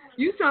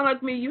 You sound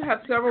like me. You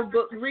have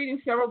reading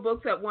several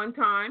books at one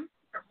time.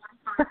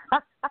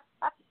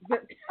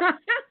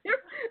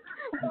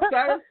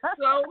 That is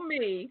so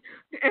me.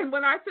 And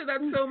when I say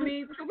that's so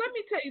me, so let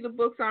me tell you the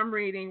books I'm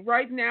reading.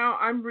 Right now,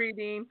 I'm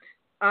reading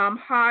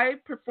High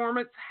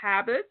Performance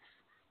Habits.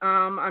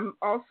 I'm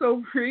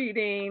also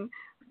reading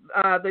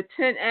the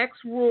 10X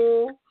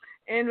Rule.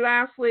 And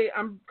lastly,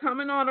 I'm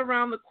coming on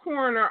around the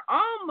corner,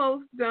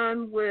 almost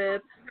done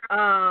with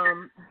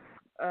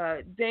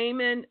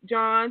Damon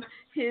John.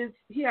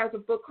 He has a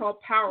book called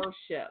Power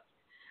Shift.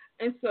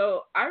 And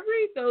so I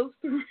read those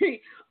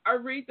three. I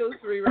read those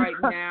three right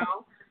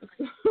now.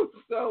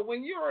 So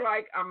when you were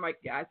like, I'm like,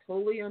 yeah, I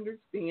totally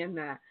understand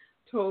that.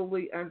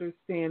 Totally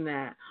understand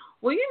that.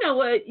 Well, you know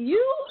what?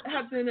 You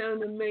have been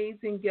an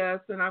amazing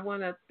guest, and I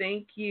want to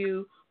thank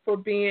you for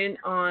being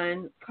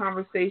on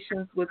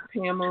Conversations with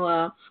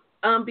Pamela.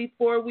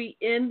 Before we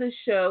end the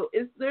show,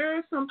 is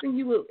there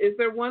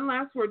one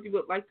last word you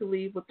would like to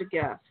leave with the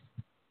guests?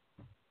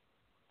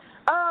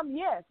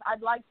 Yes,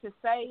 I'd like to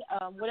say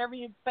whatever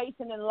you're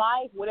facing in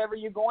life, whatever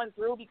you're going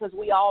through, because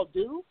we all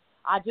do,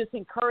 I just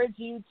encourage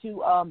you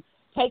to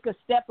take a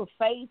step of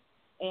faith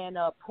and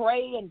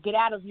pray and get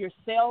out of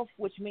yourself,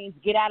 which means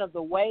get out of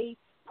the way.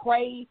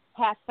 Pray,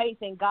 have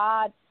faith in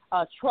God,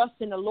 trust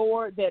in the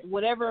Lord that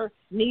whatever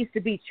needs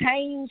to be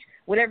changed,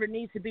 whatever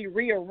needs to be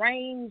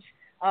rearranged,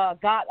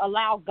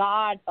 allow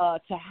God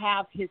to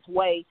have his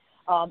way.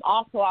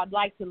 Also, I'd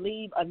like to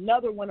leave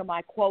another one of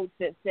my quotes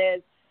that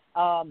says,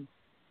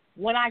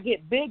 when I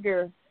get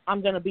bigger,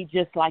 I'm going to be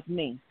just like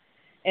me.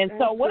 And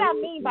so what I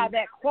mean by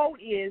that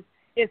quote is,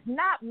 it's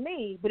not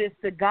me, but it's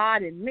the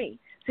God in me.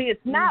 See,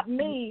 it's not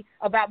me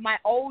about my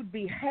old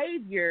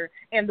behavior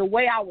and the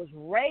way I was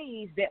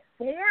raised that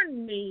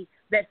formed me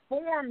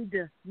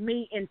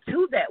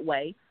into that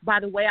way by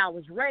the way I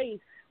was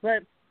raised.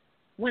 But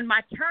when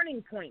my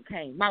turning point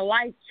came, my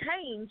life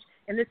changed,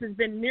 and this has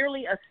been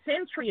nearly a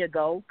century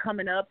ago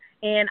coming up,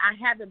 and I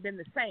haven't been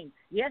the same.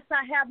 Yes,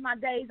 I have my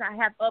days, I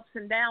have ups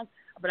and downs,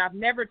 but I've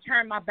never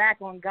turned my back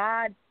on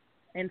God.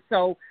 And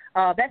so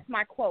that's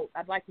my quote.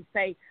 I'd like to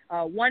say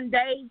one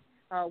day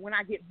when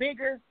I get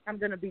bigger, I'm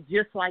going to be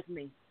just like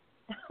me.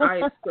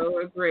 I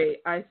so agree.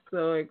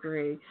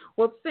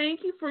 Well,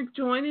 thank you for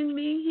joining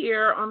me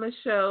here on the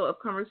show of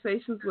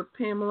Conversations with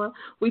Pamela.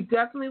 We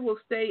definitely will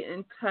stay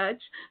in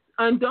touch.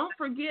 And don't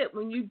forget,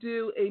 when you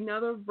do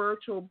another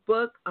virtual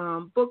book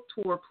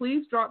tour,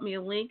 please drop me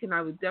a link, and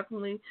I would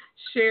definitely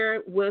share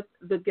it with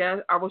the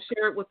guests. I will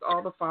share it with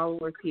all the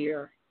followers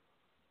here.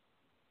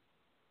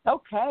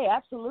 Okay,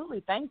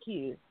 absolutely. Thank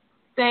you.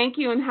 Thank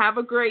you, and have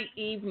a great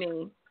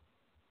evening.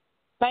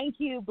 Thank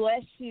you.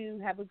 Bless you.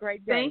 Have a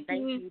great day.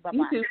 Thank you. Bye-bye.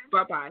 You too.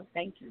 Bye-bye.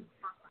 Thank you.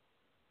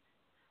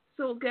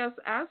 So, guests,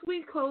 as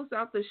we close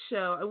out the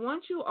show, I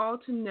want you all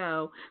to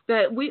know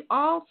that we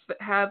all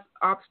have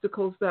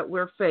obstacles that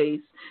we're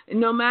faced.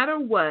 And no matter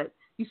what,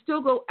 you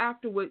still go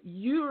after what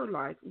you're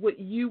like, what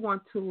you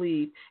want to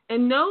lead.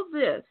 And know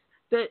this,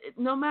 that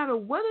no matter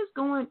what is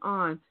going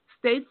on,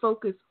 stay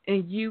focused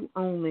in you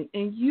only,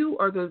 and you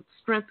are the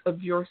strength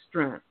of your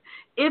strength.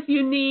 If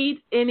you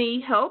need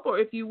any help, or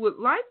if you would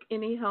like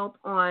any help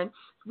on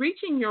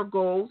reaching your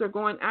goals or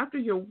going after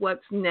your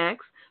what's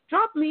next,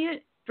 drop me an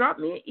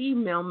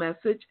email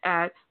message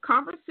at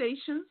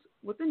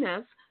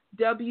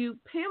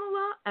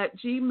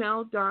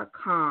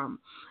conversationswpamela@gmail.com.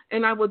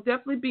 And I will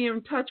definitely be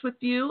in touch with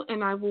you,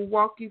 and I will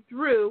walk you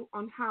through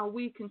on how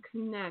we can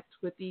connect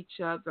with each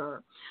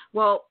other.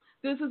 Well,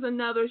 this is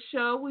another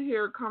show. We're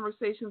here at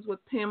Conversations with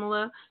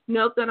Pamela.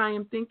 Note that I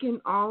am thinking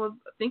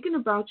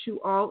about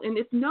you all. And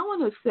if no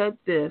one has said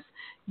this,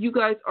 you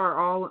guys are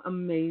all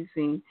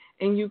amazing,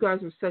 and you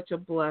guys are such a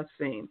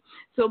blessing.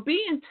 So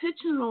be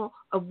intentional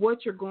of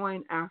what you're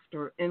going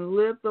after and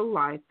live the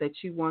life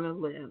that you want to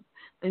live.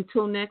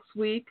 Until next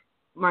week,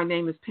 my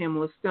name is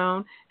Pamela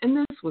Stone, and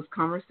this was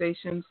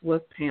Conversations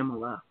with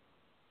Pamela.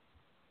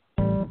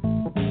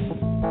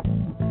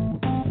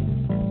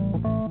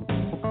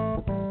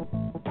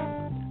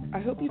 I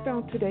hope you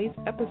found today's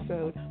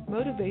episode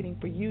motivating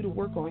for you to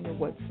work on your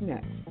what's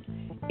next.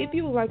 If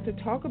you would like to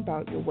talk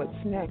about your what's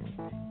next,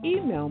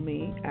 email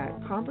me at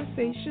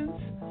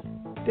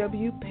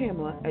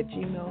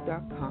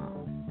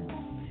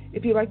conversationswpamela@gmail.com.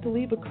 If you'd like to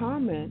leave a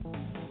comment,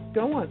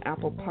 go on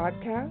Apple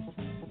Podcasts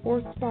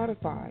or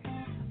Spotify.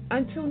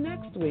 Until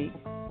next week,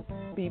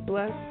 be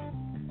blessed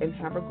and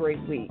have a great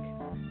week.